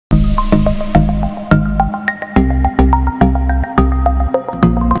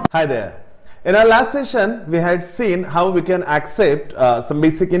Hi there. In our last session, we had seen how we can accept some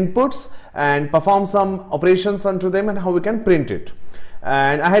basic inputs and perform some operations onto them and how we can print it.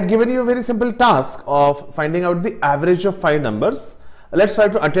 And I had given you a very simple task of finding out the average of 5 numbers. Let's try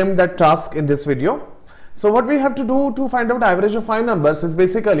to attempt that task in this video. So what we have to do to find out average of 5 numbers is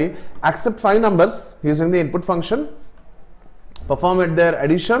basically accept 5 numbers using the input function, perform their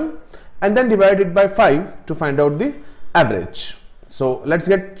addition, and then divide it by 5 to find out the average. So let's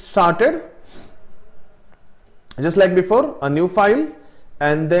get started. Just like before, a new file,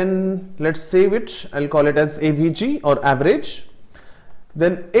 and then let's save it. I'll call it as avg or average.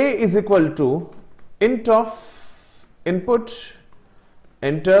 Then a is equal to int of input,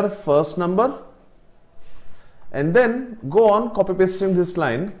 enter first number, and then go on copy pasting this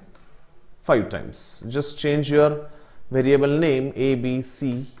line 5 times. Just change your variable name a, b,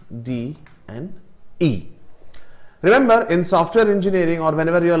 c, d and e. Remember, in software engineering or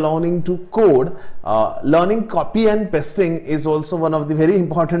whenever you are learning to code, learning copy and pasting is also one of the very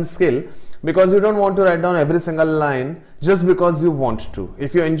important skill, because you don't want to write down every single line just because you want to.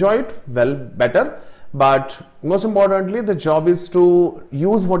 If you enjoy it, well, better. But most importantly, the job is to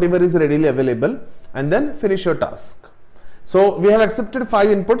use whatever is readily available and then finish your task. So we have accepted 5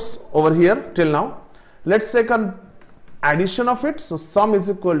 inputs over here till now. Let's take an addition of it. So sum is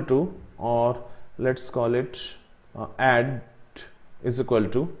equal to, or let's call it add is equal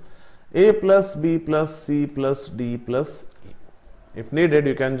to a plus b plus c plus d plus e. If needed,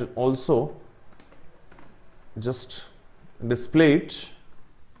 you can also just display it,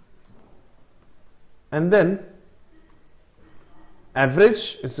 and then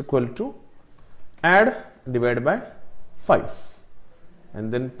average is equal to add divided by 5,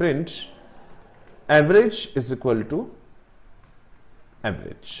 and then print average is equal to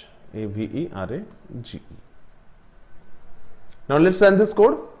average, A-V-E-R-A-G-E. Now let's run this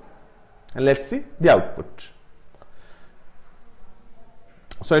code and let's see the output.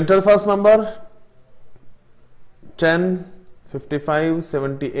 So enter first number 10, 55,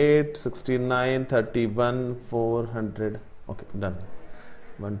 78, 69, 31, 400. Okay, done.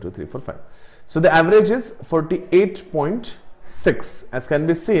 1, 2, 3, 4, 5. So the average is 48.6. As can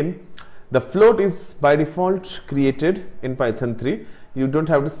be seen, the float is by default created in Python 3. You don't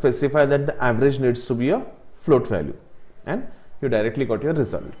have to specify that the average needs to be a float value, and you directly got your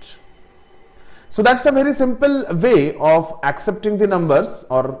result. So that's a very simple way of accepting the numbers,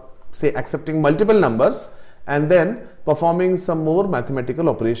 or say accepting multiple numbers and then performing some more mathematical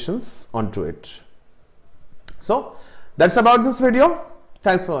operations onto it. So that's about this video.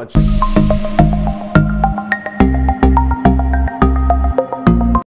 Thanks for watching.